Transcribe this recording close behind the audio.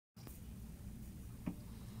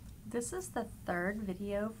This is the third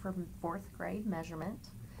video from fourth grade measurement,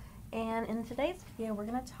 and in today's video we're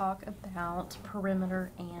going to talk about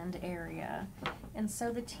perimeter and area. And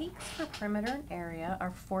so the TEKS for perimeter and area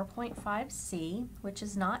are 4.5C, which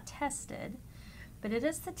is not tested, but it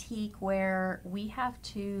is the TEK where we have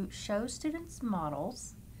to show students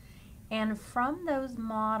models, and from those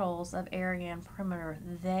models of area and perimeter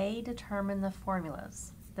they determine the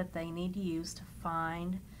formulas that they need to use to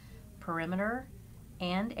find perimeter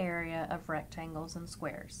and area of rectangles and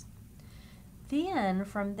squares. Then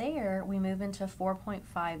from there we move into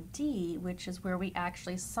 4.5D, which is where we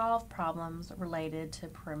actually solve problems related to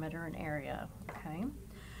perimeter and area. Okay,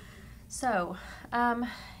 so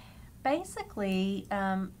basically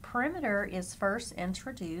perimeter is first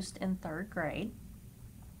introduced in third grade,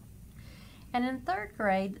 and in third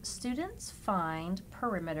grade students find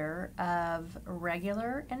perimeter of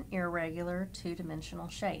regular and irregular two-dimensional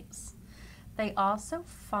shapes. They also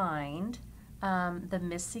find the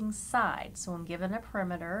missing side. So when given a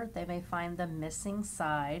perimeter, they may find the missing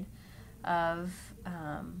side of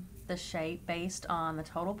the shape based on the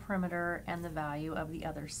total perimeter and the value of the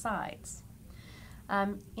other sides.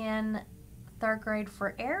 In third grade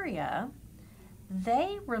for area,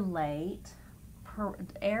 they relate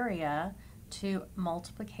area to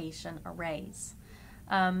multiplication arrays.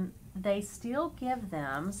 They still give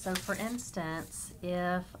them, so for instance,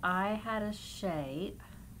 if I had a shape,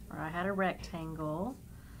 or I had a rectangle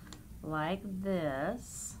like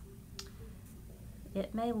this,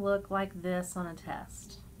 it may look like this on a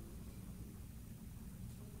test.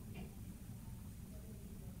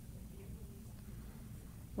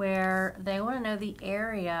 Where they want to know the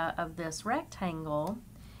area of this rectangle,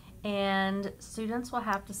 and students will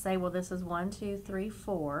have to say, well, this is 1, 2, 3,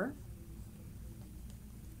 4.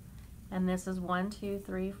 And this is 1, 2,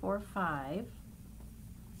 3, 4, 5.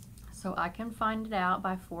 So I can find it out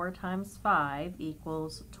by 4 times 5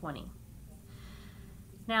 equals 20.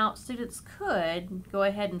 Now students could go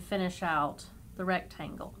ahead and finish out the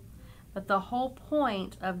rectangle, but the whole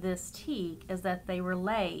point of this TEK is that they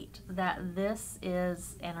relate that this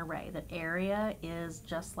is an array, that area is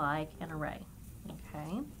just like an array.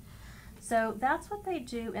 Okay, so that's what they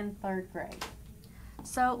do in third grade.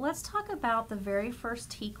 So let's talk about the very first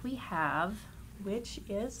TEK we have, which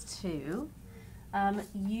is to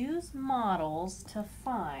use models to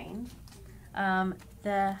find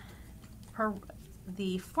the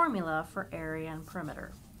formula for area and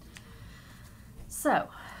perimeter. So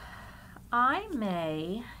I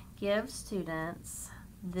may give students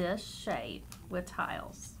this shape with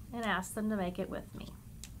tiles and ask them to make it with me.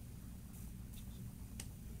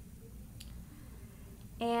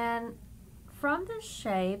 And from this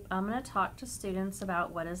shape, I'm going to talk to students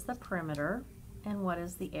about what is the perimeter and what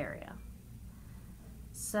is the area.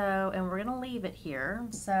 So, and we're going to leave it here.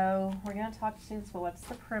 So we're going to talk to students about what's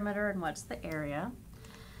the perimeter and what's the area.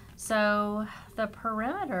 So the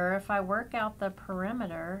perimeter, if I work out the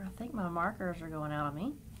perimeter, I think my markers are going out on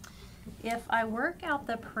me. If I work out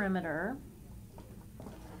the perimeter,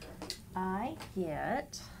 I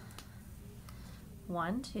get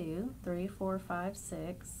 1, 2, 3, 4, 5,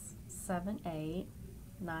 6, 7, 8,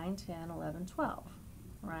 9, 10, 11, 12,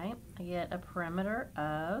 right? I get a perimeter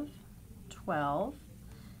of 12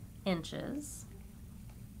 inches.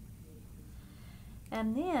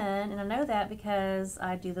 And then, and I know that because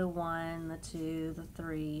I do the 1, the 2, the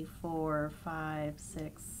 3, 4, 5,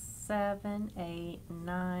 6, 7, 8,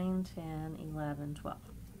 9, 10, 11, 12.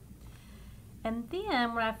 And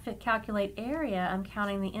then when I calculate area, I'm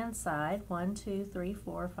counting the inside, 1, 2, 3,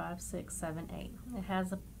 4, 5, 6, 7, 8. It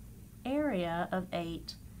has an area of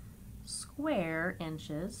 8 square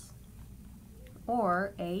inches,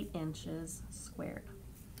 or 8 inches squared.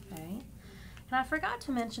 Okay, and I forgot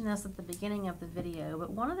to mention this at the beginning of the video, but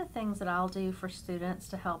one of the things that I'll do for students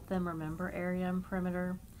to help them remember area and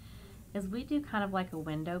perimeter is we do kind of like a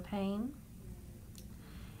window pane,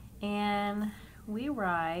 and we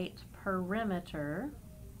write perimeter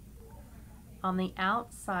on the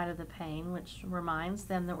outside of the pane, which reminds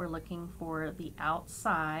them that we're looking for the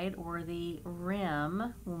outside or the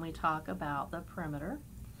rim when we talk about the perimeter.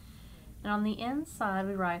 And on the inside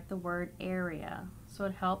we write the word area. So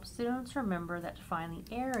it helps students remember that to find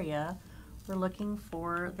the area, we're looking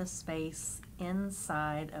for the space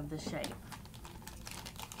inside of the shape.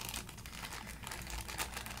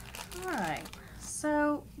 Alright,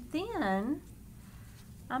 so then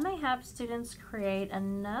I may have students create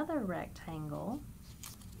another rectangle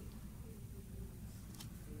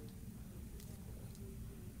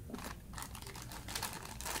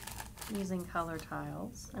using color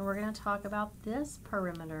tiles, and we're going to talk about this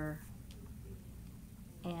perimeter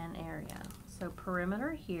and area. So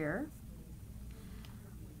perimeter here,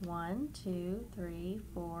 1, 2, 3,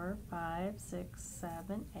 4, 5, 6,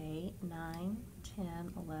 7, 8, 9,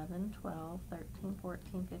 10, 11, 12, 13,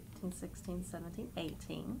 14, 15, 16, 17,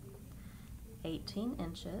 18. 18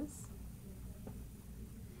 inches.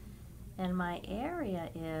 And my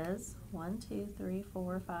area is 1, 2, 3,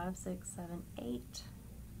 4, 5, 6, 7, 8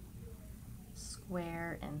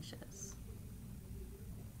 square inches.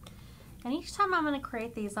 And each time I'm going to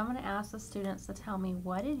create these, I'm going to ask the students to tell me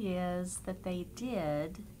what it is that they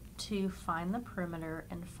did to find the perimeter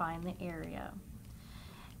and find the area.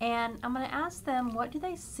 And I'm going to ask them, what do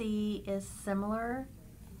they see is similar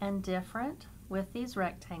and different with these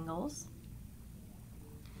rectangles?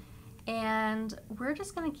 And we're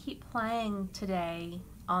just going to keep playing today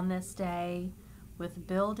on this day with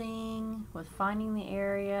building, with finding the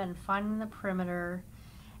area and finding the perimeter.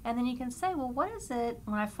 And then you can say, well, what is it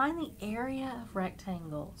when I find the area of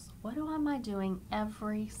rectangles? What am I doing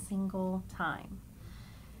every single time?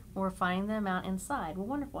 We're finding the amount inside. Well,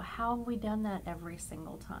 wonderful. How have we done that every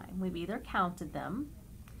single time? We've either counted them,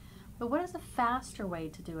 but what is a faster way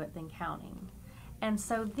to do it than counting? And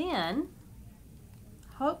so then,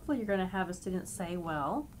 hopefully you're going to have a student say,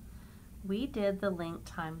 well, we did the length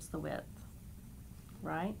times the width,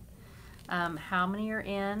 right? How many are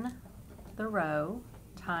in the row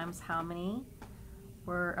times how many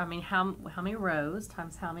were, how many rows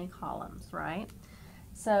times how many columns, right?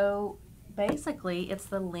 So basically it's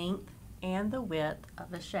the length and the width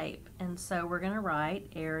of a shape. And so we're going to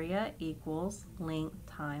write area equals length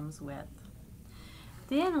times width.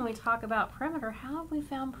 Then when we talk about perimeter, how have we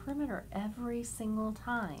found perimeter every single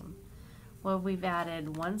time? Well, we've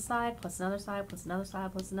added one side plus another side plus another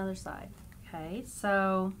side plus another side. Okay,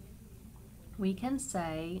 so we can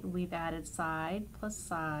say we've added side plus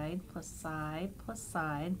side plus side plus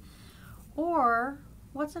side. Or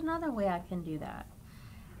what's another way I can do that?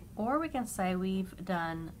 Or we can say we've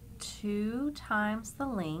done 2 times the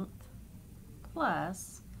length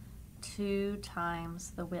plus 2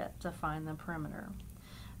 times the width to find the perimeter.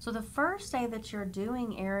 So the first day that you're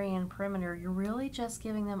doing area and perimeter, you're really just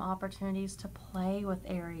giving them opportunities to play with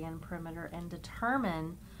area and perimeter and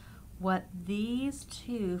determine what these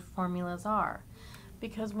two formulas are.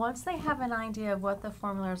 Because once they have an idea of what the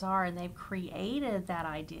formulas are and they've created that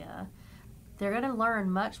idea, they're going to learn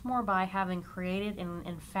much more by having created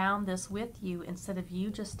and found this with you instead of you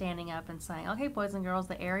just standing up and saying, okay, boys and girls,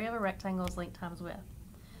 the area of a rectangle is length times width.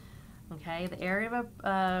 Okay, the area of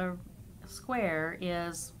a square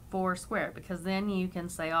is 4 squared, because then you can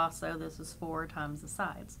say also this is 4 times the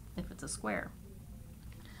sides if it's a square.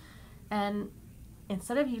 And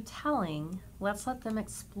instead of you telling, let's let them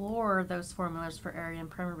explore those formulas for area and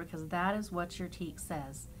perimeter, because that is what your TEK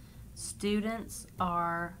says. Students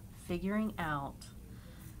are figuring out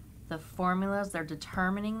the formulas, they're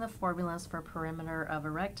determining the formulas for perimeter of a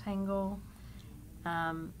rectangle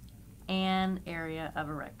and area of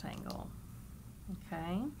a rectangle.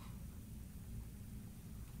 Okay?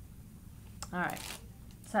 All right,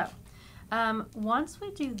 so once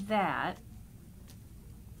we do that,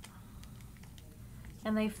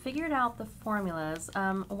 and they figured out the formulas,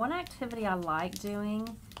 one activity I like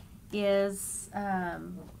doing is,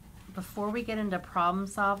 before we get into problem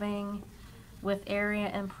solving with area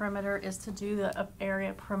and perimeter, is to do the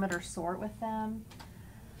area perimeter sort with them.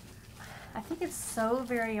 I think it's so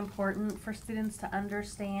very important for students to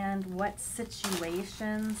understand what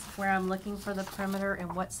situations where I'm looking for the perimeter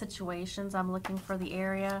and what situations I'm looking for the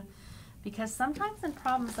area, because sometimes in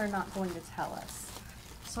problems they're not going to tell us.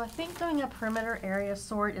 So I think doing a perimeter area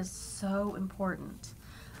sort is so important.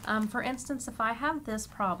 For instance, if I have this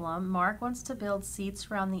problem, Mark wants to build seats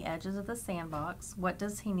around the edges of the sandbox. What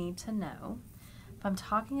does he need to know? If I'm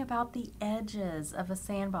talking about the edges of a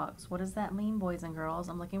sandbox, what does that mean, boys and girls?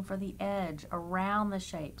 I'm looking for the edge around the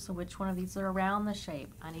shape. So which one of these are around the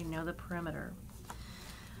shape? I need to know the perimeter.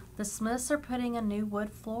 The Smiths are putting a new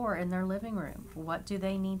wood floor in their living room. What do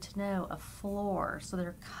they need to know? A floor. So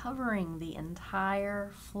they're covering the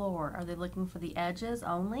entire floor. Are they looking for the edges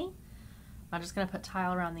only? Am I just going to put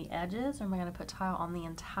tile around the edges, or am I going to put tile on the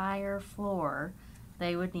entire floor?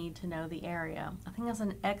 They would need to know the area. I think that's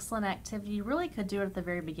an excellent activity. You really could do it at the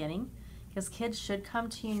very beginning, because kids should come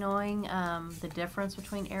to you knowing the difference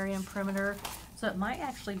between area and perimeter. So it might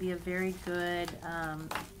actually be a very good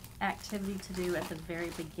activity to do at the very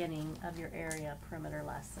beginning of your area perimeter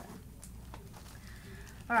lesson.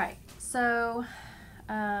 All right, so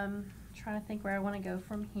trying to think where I want to go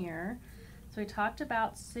from here. So we talked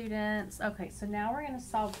about students. Okay, so now we're going to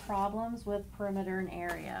solve problems with perimeter and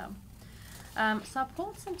area. So I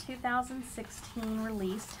pulled some 2016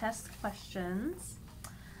 release test questions.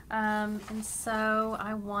 And so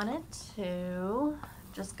I wanted to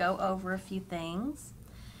just go over a few things.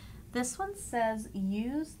 This one says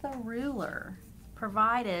use the ruler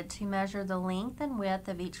provided to measure the length and width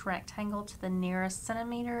of each rectangle to the nearest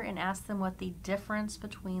centimeter and ask them what the difference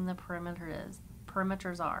between the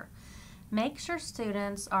perimeters are. Make sure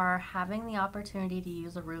students are having the opportunity to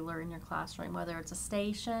use a ruler in your classroom, whether it's a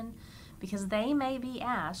station, because they may be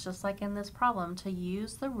asked, just like in this problem, to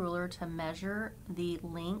use the ruler to measure the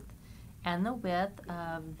length and the width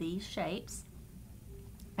of these shapes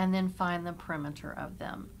and then find the perimeter of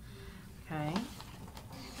them. Okay.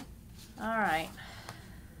 All right.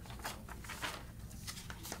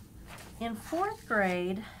 In 4th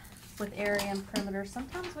grade, with area and perimeter,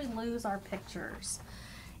 sometimes we lose our pictures.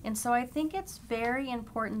 And so I think it's very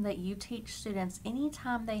important that you teach students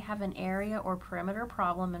anytime they have an area or perimeter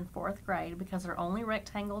problem in 4th grade, because they're only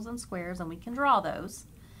rectangles and squares and we can draw those,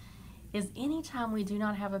 is anytime we do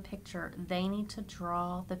not have a picture, they need to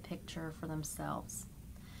draw the picture for themselves.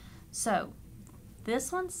 So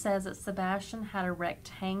this one says that Sebastian had a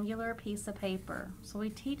rectangular piece of paper. So we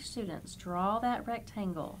teach students, draw that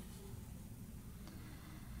rectangle.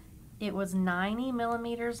 It was 90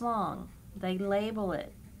 millimeters long. They label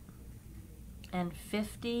it. And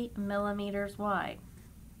 50 millimeters wide.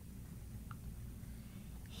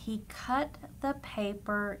 He cut the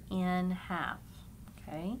paper in half.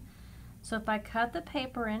 Okay, so if I cut the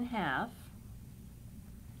paper in half,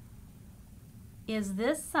 is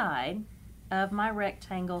this side of my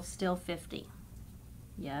rectangle still 50?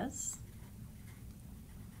 Yes.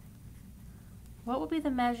 What would be the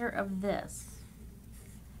measure of this?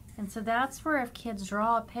 And so that's where if kids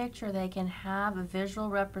draw a picture, they can have a visual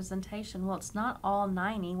representation. Well, it's not all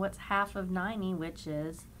 90. What's half of 90, which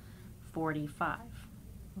is 45?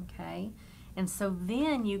 Okay? And so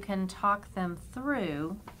then you can talk them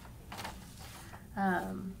through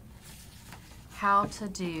how to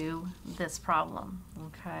do this problem.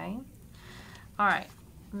 Okay? All right.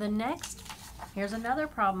 Here's another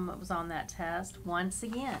problem that was on that test. Once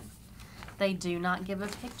again, they do not give a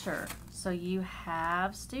picture. So you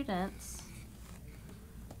have students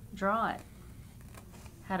draw it.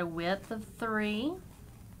 Had a width of 3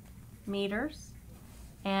 meters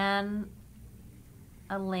and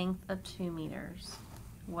a length of 2 meters.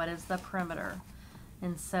 What is the perimeter?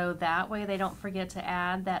 And so that way they don't forget to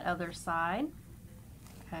add that other side.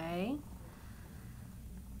 Okay.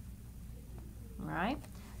 All right.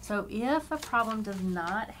 So if a problem does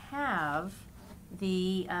not have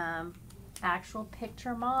the actual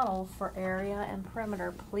picture model for area and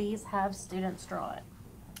perimeter, please have students draw it.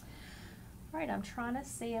 All right, I'm trying to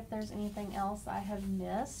see if there's anything else I have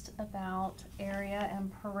missed about area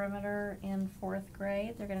and perimeter in 4th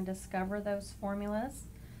grade. They're going to discover those formulas.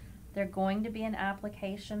 They're going to be in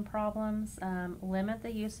application problems. Limit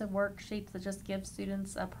the use of worksheets that just give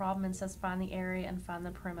students a problem and says find the area and find the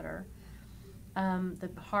perimeter. The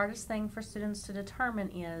hardest thing for students to determine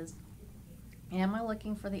is, am I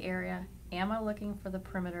looking for the area? Am I looking for the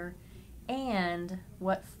perimeter? And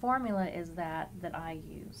what formula is that I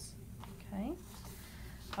use? Okay.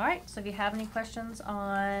 All right, so if you have any questions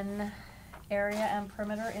on area and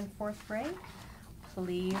perimeter in 4th grade,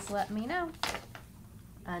 please let me know.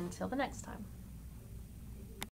 Until the next time.